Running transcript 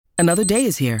Another day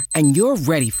is here, and you're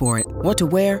ready for it. What to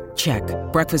wear? Check.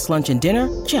 Breakfast, lunch, and dinner?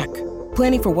 Check.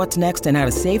 Planning for what's next and how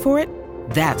to save for it?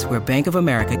 That's where Bank of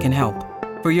America can help.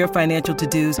 For your financial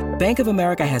to-dos, Bank of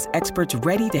America has experts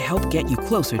ready to help get you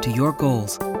closer to your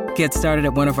goals. Get started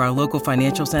at one of our local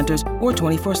financial centers or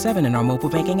 24/7 in our mobile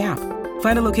banking app.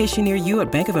 Find a location near you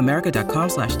at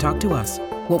bankofamerica.com/talktous.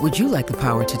 What would you like the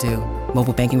power to do?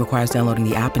 Mobile banking requires downloading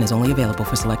the app and is only available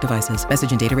for select devices.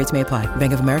 Message and data rates may apply.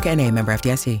 Bank of America N.A., member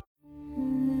FDIC.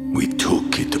 We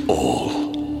took it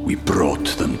all. We brought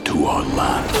them to our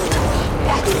land.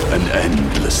 An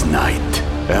endless night,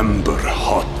 ember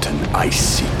hot and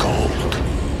icy cold.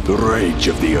 The rage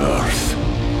of the earth.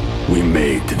 We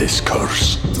made this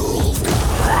curse.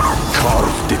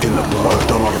 Carved it in the blood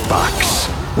on our backs.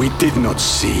 We did not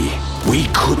see. We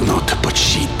could not, but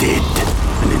she did.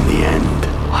 And in the end,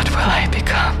 what will I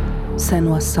become?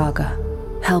 Senua's Saga.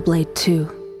 Hellblade 2.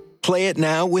 Play it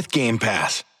now with Game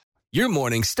Pass. Your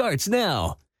morning starts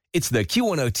now. It's the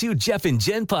Q102 Jeff and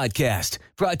Jen podcast,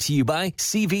 brought to you by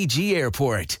CVG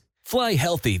Airport. Fly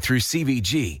healthy through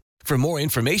CVG. For more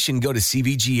information, go to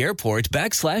CVG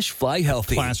Airport/fly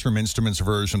healthy. Classroom Instruments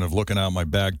version of Looking Out My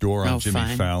Back Door on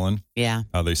Jimmy Fallon. Yeah.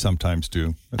 How they sometimes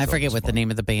do. I forget what the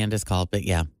name of the band is called, but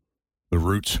yeah. The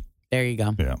Roots. There you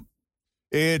go. Yeah.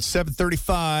 It's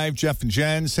 7:35, Jeff and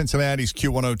Jen, Cincinnati's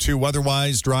Q102.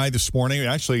 Weather-wise, dry this morning.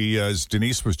 Actually, as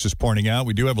Denise was just pointing out,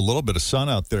 we do have a little bit of sun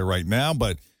out there right now,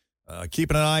 but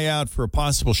keeping an eye out for a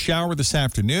possible shower this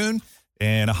afternoon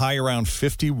and a high around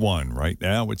 51. Right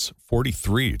now, it's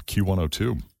 43 at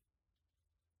Q102.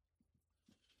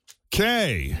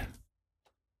 Okay.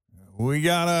 We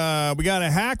got a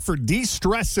hack for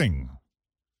de-stressing.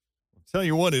 I'll tell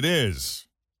you what it is.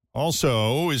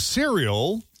 Also, is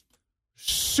cereal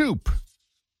soup?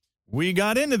 We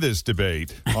got into this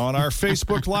debate on our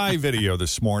Facebook Live video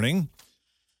this morning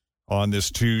on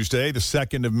this Tuesday, the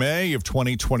 2nd of May of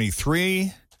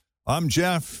 2023. I'm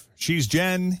Jeff. She's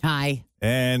Jen. Hi.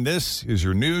 And this is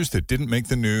your news that didn't make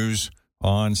the news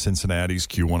on Cincinnati's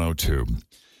Q102.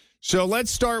 So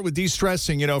let's start with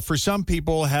de-stressing. You know, for some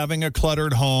people, having a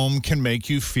cluttered home can make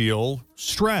you feel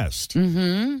stressed.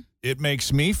 Mm-hmm. It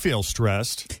makes me feel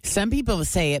stressed. Some people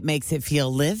say it makes it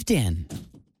feel lived in.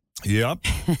 Yep.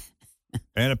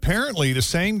 And apparently the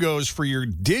same goes for your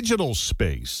digital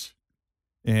space.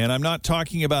 And I'm not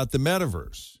talking about the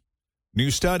metaverse.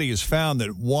 New study has found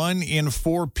that 1 in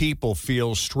 4 people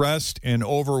feel stressed and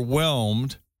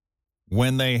overwhelmed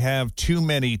when they have too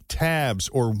many tabs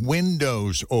or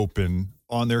windows open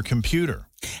on their computer.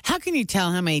 How can you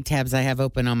tell how many tabs I have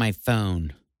open on my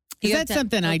phone? Is that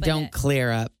something I don't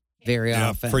clear up very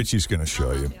often? Fritzy's going to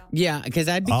show you. Yeah, because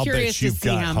I'd be curious to see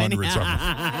how many. Hundreds of them.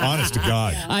 Honest to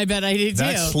God. I bet I do too.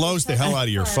 That slows the hell out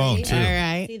of your phone, too. All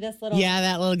right. See this little? Yeah,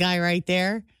 that little guy right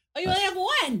there. Oh, you only have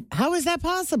one. How is that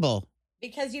possible?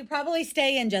 Because you probably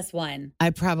stay in just one. I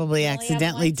probably You only have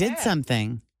accidentally one did tab.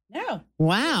 something. No.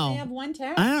 Wow. You only have one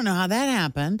tab. I don't know how that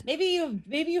happened. Maybe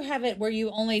you have it where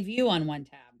you only view on one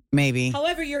tab. Maybe.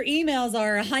 However, your emails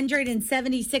are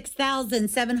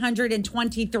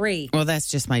 176,723. Well, that's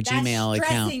just my Gmail That's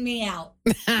account. stressing me out.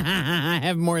 I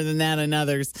have more than that in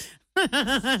others.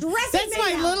 That's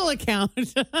my little account.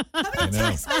 How many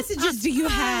text messages do you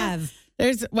have?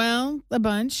 There's, a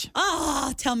bunch.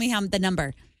 Oh, tell me the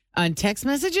number. On text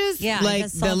messages? Yeah. I Like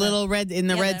just saw the little red, in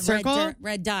the red circle?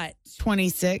 Red dot.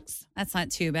 26. That's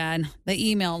not too bad.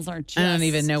 The emails are just. I don't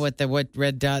even know what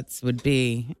red dots would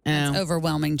be. It's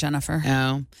overwhelming, Jennifer.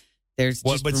 Oh, there's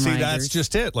just But see, that's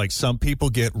just it. Like some people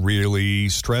get really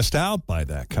stressed out by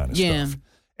that kind of stuff.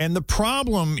 And the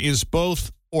problem is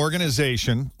both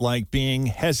organization, like being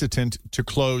hesitant to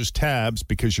close tabs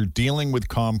because you're dealing with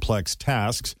complex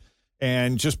tasks,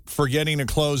 and just forgetting to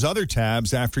close other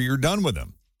tabs after you're done with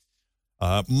them.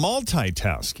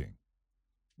 Multitasking,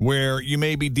 where you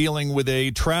may be dealing with a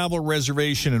travel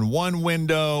reservation in one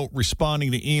window,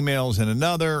 responding to emails in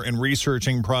another, and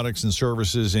researching products and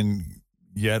services in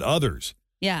yet others.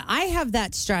 Yeah, I have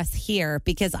that stress here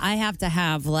because I have to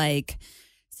have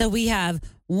so we have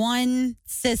one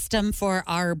system for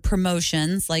our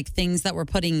promotions, like things that we're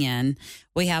putting in.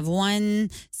 We have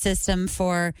one system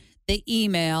for the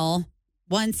email,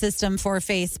 one system for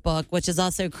Facebook, which is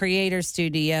also Creator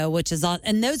Studio, which is all,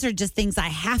 and those are just things I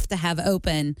have to have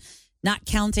open, not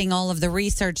counting all of the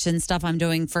research and stuff I'm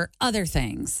doing for other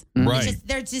things. Right.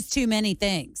 There's just too many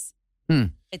things.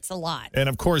 It's a lot. And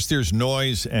of course, there's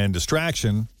noise and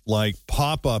distraction like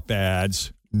pop-up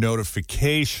ads,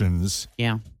 notifications,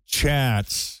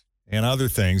 chats, and other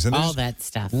things. And all that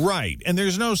stuff. Right. And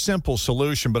there's no simple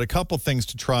solution, but a couple things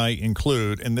to try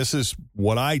include, and this is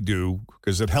what I do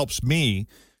because it helps me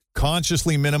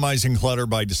consciously minimizing clutter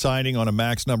by deciding on a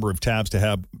max number of tabs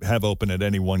to have open at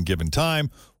any one given time,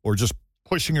 or just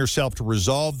pushing yourself to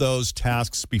resolve those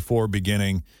tasks before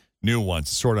beginning new ones.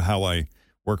 It's sort of how I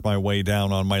work my way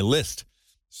down on my list.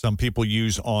 Some people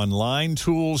use online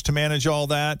tools to manage all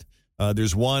that.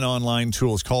 There's one online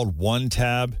tool. It's called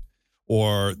OneTab,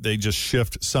 or they just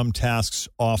shift some tasks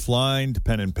offline to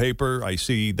pen and paper. I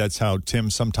see that's how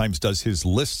Tim sometimes does his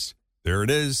lists. There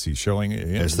it is. He's showing it.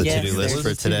 There's the to-do list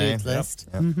for today. List.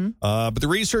 Yep. Mm-hmm. But the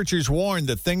researchers warn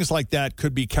that things like that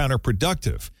could be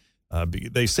counterproductive.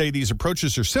 They say these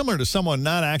approaches are similar to someone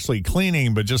not actually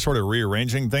cleaning, but just sort of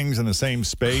rearranging things in the same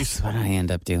space. That's what I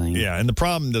end up doing. Yeah, and the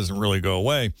problem doesn't really go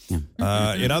away.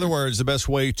 Yeah. In other words, the best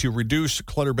way to reduce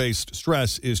clutter-based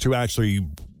stress is to actually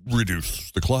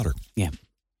reduce the clutter. Yeah.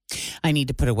 I need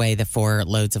to put away the 4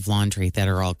 loads of laundry that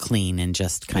are all clean and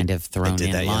just kind of thrown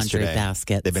in laundry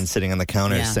baskets. They've been sitting on the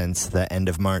counter since the end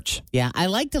of March. Yeah, I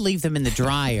like to leave them in the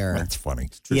dryer. That's funny.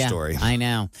 True story. I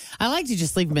know. I like to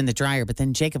just leave them in the dryer, but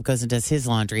then Jacob goes and does his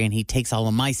laundry, and he takes all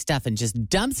of my stuff and just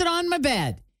dumps it on my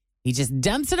bed. He just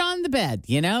dumps it on the bed.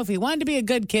 You know, if he wanted to be a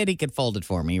good kid, he could fold it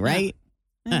for me, right?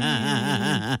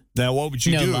 Now, what would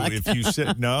you do if you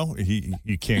said no?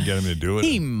 You can't get him to do it.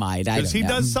 He might. I don't know. Because he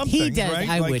does something. He does. Right?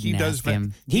 I wouldn't ask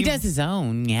him. He does his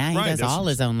own. Yeah, he does all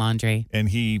his own laundry. And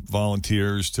he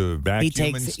volunteers to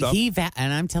vacuum and stuff.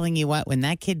 And I'm telling you what, when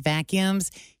that kid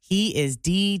vacuums, he is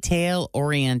detail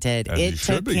oriented. It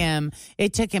took him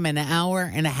an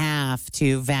hour and a half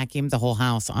to vacuum the whole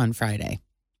house on Friday.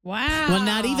 Wow. Well,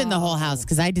 not even the whole house,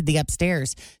 because I did the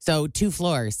upstairs. So 2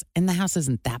 floors, and the house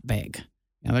isn't that big.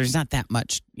 There's not that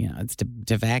much, it's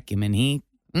to vacuum, and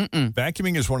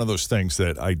Vacuuming is one of those things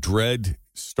that I dread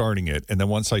starting it, and then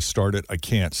once I start it, I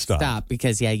can't stop.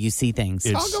 Because, you see things.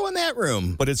 I'll go in that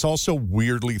room. But it's also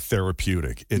weirdly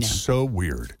therapeutic. It's so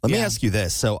weird. Let me ask you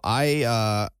this. So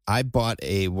I bought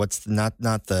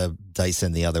not the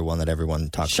Dyson, the other one that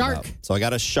everyone talks about. So I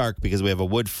got a Shark because we have a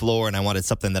wood floor, and I wanted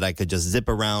something that I could just zip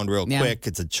around real quick.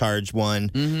 It's a charged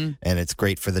one, and it's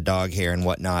great for the dog hair and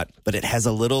whatnot. But it has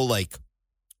a little,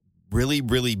 really,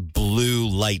 really blue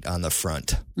light on the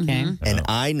front. Okay. And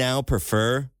I now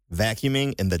prefer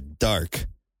vacuuming in the dark.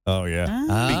 Oh, yeah.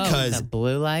 Because the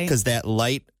blue light? Because that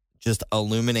light just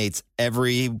illuminates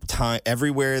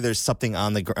everywhere there's something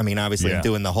on the ground. I mean, obviously, I'm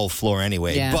doing the whole floor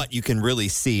anyway, but you can really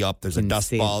see there's a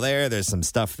dust ball there. There's some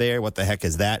stuff there. What the heck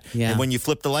is that? Yeah. And when you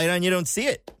flip the light on, you don't see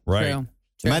it. Right. True.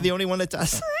 Am I the only one that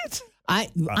does it?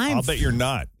 I'll bet you're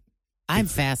not. I'm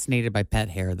fascinated by pet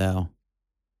hair, though.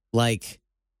 Do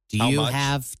you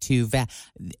have to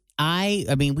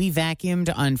I mean, we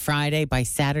vacuumed on Friday. By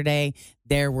Saturday,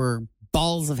 there were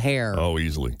balls of hair. Oh,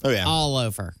 easily. Oh, yeah. All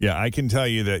over. Yeah, I can tell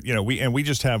you that, we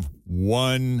just have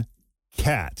one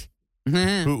cat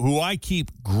who I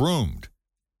keep groomed.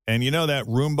 And that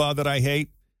Roomba that I hate,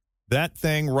 that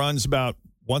thing runs about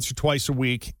once or twice a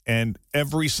week. And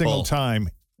every single time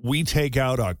we take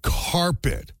out a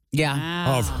carpet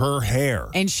of her hair.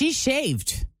 And she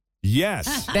shaved.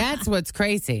 Yes. That's what's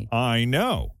crazy. I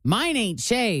know. Mine ain't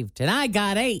shaved, and I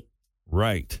got 8.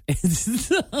 Right.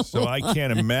 So I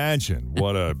can't imagine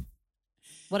what a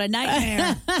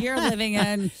nightmare you're living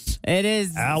in. It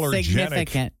is allergenic.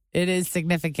 Significant. It is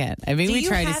significant. I mean, we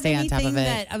try to stay on top of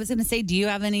it. I was going to say, do you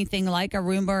have anything like a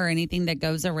Roomba or anything that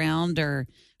goes around, or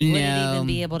would it even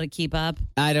be able to keep up?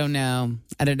 I don't know.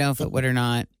 I don't know if it would or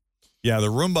not. Yeah, the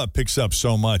Roomba picks up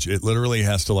so much, it literally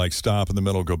has to stop in the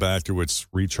middle, go back to its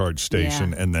recharge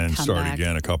station, and then start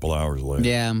again a couple hours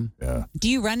later. Yeah. Do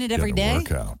you run it every day?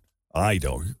 Workout. I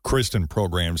don't. Kristen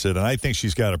programs it, and I think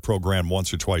she's got it programmed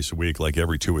once or twice a week,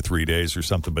 every 2 or 3 days or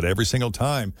something. But every single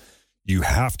time, you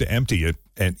have to empty it,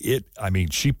 and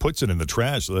she puts it in the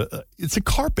trash. It's a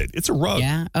carpet. It's a rug.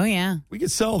 Yeah. Oh, yeah. We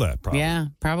could sell that, probably. Yeah,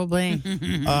 probably.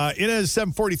 It is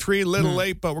 7:43, a little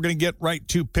late, but we're going to get right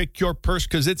to Pick Your Purse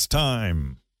because it's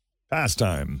time. Past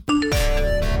time.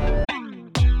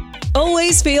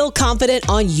 Always feel confident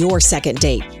on your second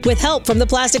date. With help from the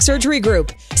Plastic Surgery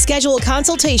Group. Schedule a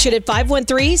consultation at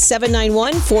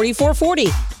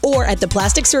 513-791-4440 or at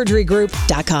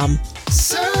theplasticsurgerygroup.com.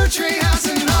 Surgery has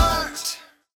an art.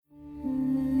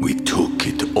 We took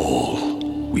it all.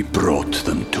 We brought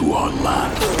them to our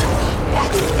land.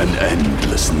 An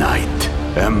endless night,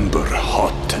 ember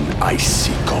hot and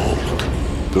icy cold.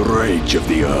 The rage of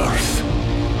the earth.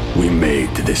 We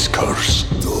made this curse.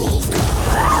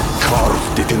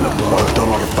 Carved it in the blood on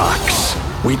our backs.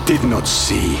 We did not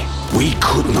see. We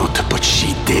could not, but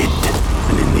she did.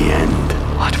 And in the end,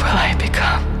 what will I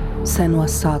become?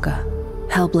 Senua's Saga.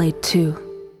 Hellblade 2.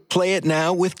 Play it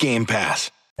now with Game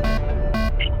Pass.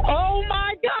 Oh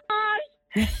my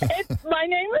gosh! My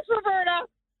name is Roberta.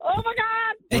 Oh, my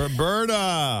God.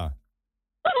 Roberta.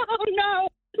 Oh, no.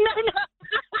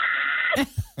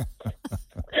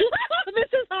 This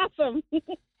is awesome.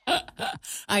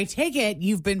 I take it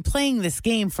you've been playing this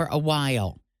game for a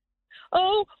while.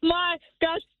 Oh, my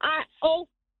gosh.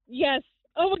 Yes.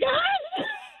 Oh, my God.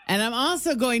 And I'm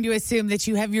also going to assume that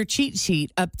you have your cheat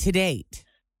sheet up to date.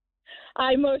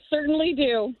 I most certainly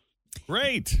do.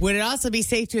 Great. Would it also be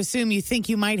safe to assume you think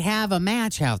you might have a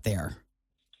match out there?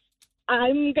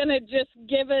 I'm going to just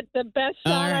give it the best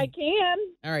shot I can.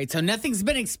 All right. So nothing's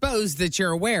been exposed that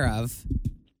you're aware of.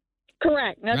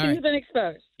 Correct. Nothing's right. been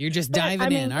exposed. You're just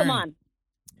diving in. Come All right. on.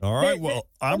 All right. Well,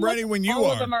 I'm ready when you all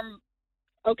are. Of them are.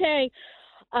 Okay.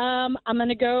 I'm going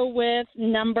to go with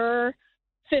number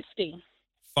 50.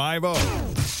 50.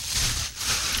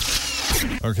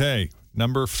 Okay.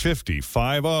 Number 50,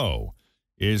 50,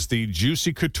 is the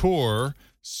Juicy Couture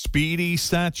Speedy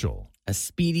Satchel. A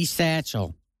Speedy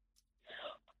Satchel.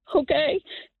 Okay.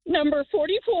 Number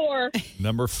 44.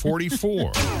 Number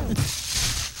 44.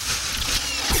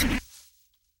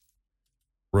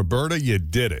 Roberta, you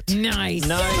did it. Nice.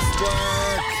 Nice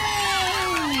work.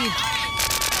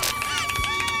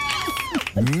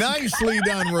 Nicely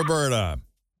done, Roberta.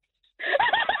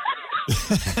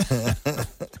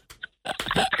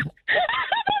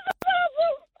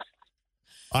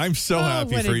 I'm so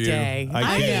happy what for a you. day. I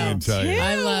can't even tell you.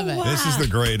 I love it. This is the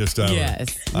greatest ever.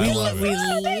 Yes. I We love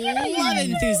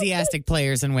enthusiastic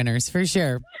players and winners, for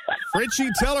sure. Fritchie,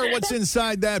 tell her what's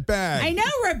inside that bag. I know,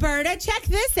 Roberta. Check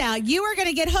this out. You are going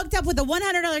to get hooked up with a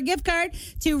 $100 gift card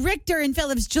to Richter and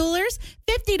Phillips Jewelers,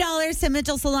 $50 to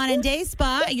Mitchell Salon and Day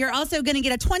Spa. You're also going to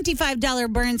get a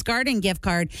 $25 Burns Garden gift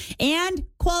card and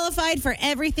qualified for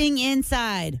everything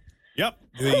inside. Yep.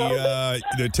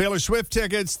 The Taylor Swift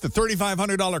tickets, the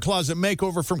 $3,500 closet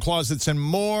makeover from Closets and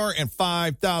More, and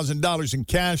 $5,000 in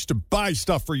cash to buy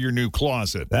stuff for your new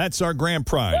closet. That's our grand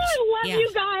prize. I love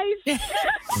you guys.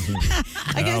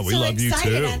 I get we so love you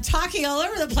excited. too. I'm talking all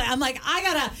over the place. I'm like,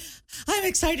 I'm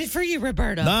excited for you,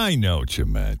 Roberta. I know what you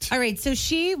meant. All right, so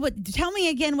tell me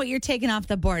again what you're taking off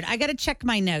the board. I got to check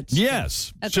my notes.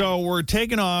 Yes. Okay. So we're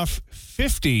taking off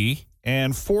 50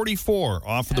 and 44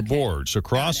 off of the board. So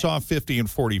cross off 50 and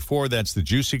 44. That's the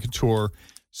Juicy Couture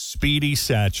Speedy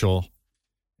Satchel.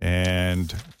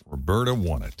 And Roberta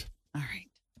won it. All right.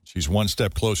 She's one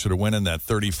step closer to winning that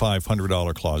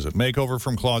 $3,500 closet makeover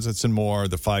from Closets and More,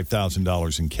 the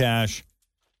 $5,000 in cash,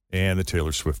 and the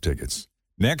Taylor Swift tickets.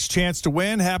 Next chance to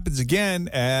win happens again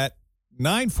at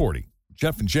 9:40.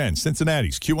 Jeff and Jen,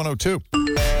 Cincinnati's Q102.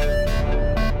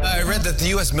 I read that the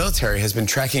U.S. military has been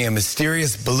tracking a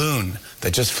mysterious balloon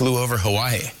that just flew over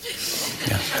Hawaii.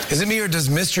 Yeah. Is it me, or does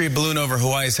mystery balloon over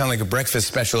Hawaii sound like a breakfast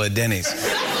special at Denny's?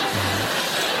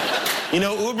 You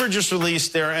know, Uber just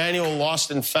released their annual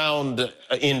Lost and Found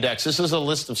index. This is a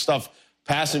list of stuff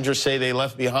passengers say they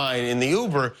left behind. In the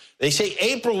Uber, they say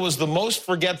April was the most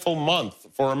forgetful month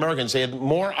for Americans. They had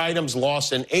more items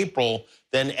lost in April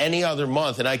than any other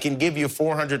month, and I can give you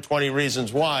 420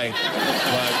 reasons why.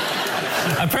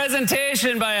 A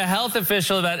presentation by a health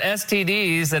official about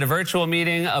STDs at a virtual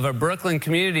meeting of a Brooklyn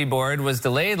community board was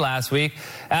delayed last week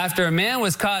after a man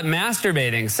was caught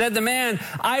masturbating. Said the man,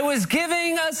 "I was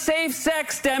giving a safe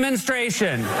sex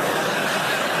demonstration."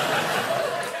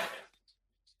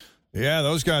 Yeah,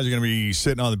 those guys are going to be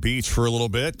sitting on the beach for a little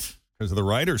bit because of the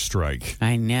writer's strike.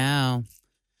 I know.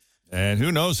 And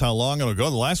who knows how long it'll go.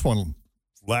 The last one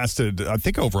lasted, I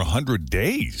think, over 100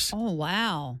 days, Oh,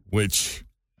 wow. which...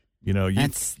 You know, you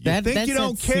think you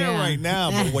don't care right now,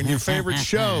 but when your favorite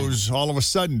shows all of a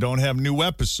sudden don't have new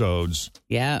episodes.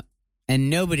 Yeah. And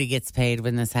nobody gets paid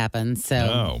when this happens.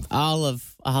 So all of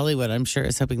Hollywood, I'm sure,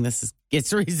 is hoping this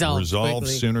gets resolved quickly.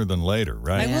 Sooner than later,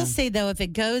 right? I will say, though, if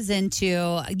it goes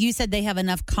into, you said they have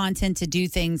enough content to do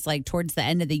things like towards the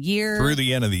end of the year. Through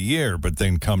the end of the year, but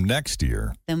then come next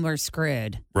year. Then we're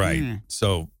screwed. Right.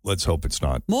 So let's hope it's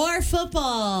not More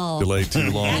football. delayed too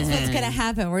long. That's what's going to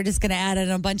happen. We're just going to add in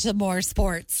a bunch of more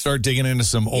sports. Start digging into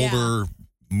some older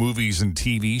movies and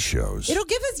TV shows. It'll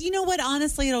give us, you know what,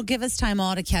 honestly, it'll give us time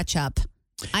all to catch up.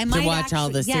 I to might watch all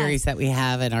the series that we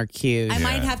have in our queues. I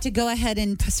might have to go ahead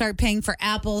and start paying for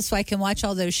Apple so I can watch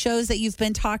all those shows that you've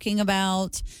been talking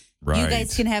about. Right. You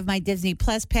guys can have my Disney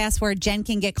Plus password. Jen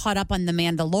can get caught up on The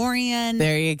Mandalorian.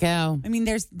 There you go. I mean,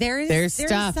 there's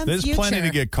stuff. some There's future. plenty to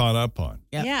get caught up on.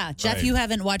 Yep. Yeah, Jeff, Right. you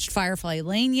haven't watched Firefly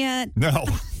Lane yet. No.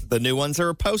 The new ones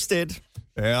are posted.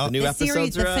 Yeah. The new The episodes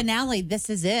series, are the up. finale. This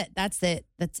is it. That's it.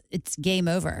 It's game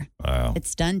over. Wow.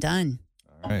 It's done.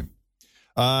 All right.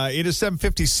 It is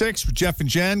 7:56 with Jeff and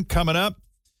Jen coming up.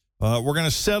 We're going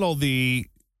to settle the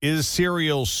Is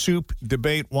cereal soup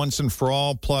debate once and for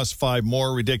all, plus 5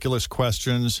 more ridiculous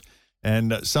questions.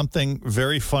 And something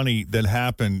very funny that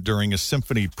happened during a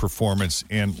symphony performance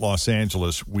in Los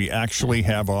Angeles. We actually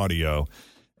have audio.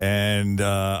 And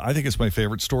I think it's my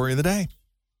favorite story of the day.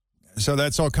 So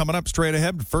that's all coming up straight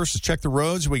ahead. But first, let's check the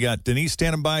roads. We got Denise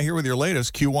standing by here with your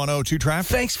latest Q102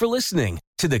 traffic. Thanks for listening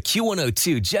to the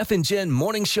Q102 Jeff and Jen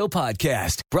Morning Show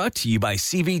podcast, brought to you by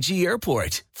CVG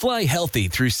Airport. Fly healthy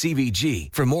through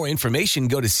CVG. For more information,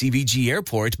 go to CVG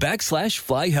Airport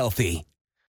 /fly healthy.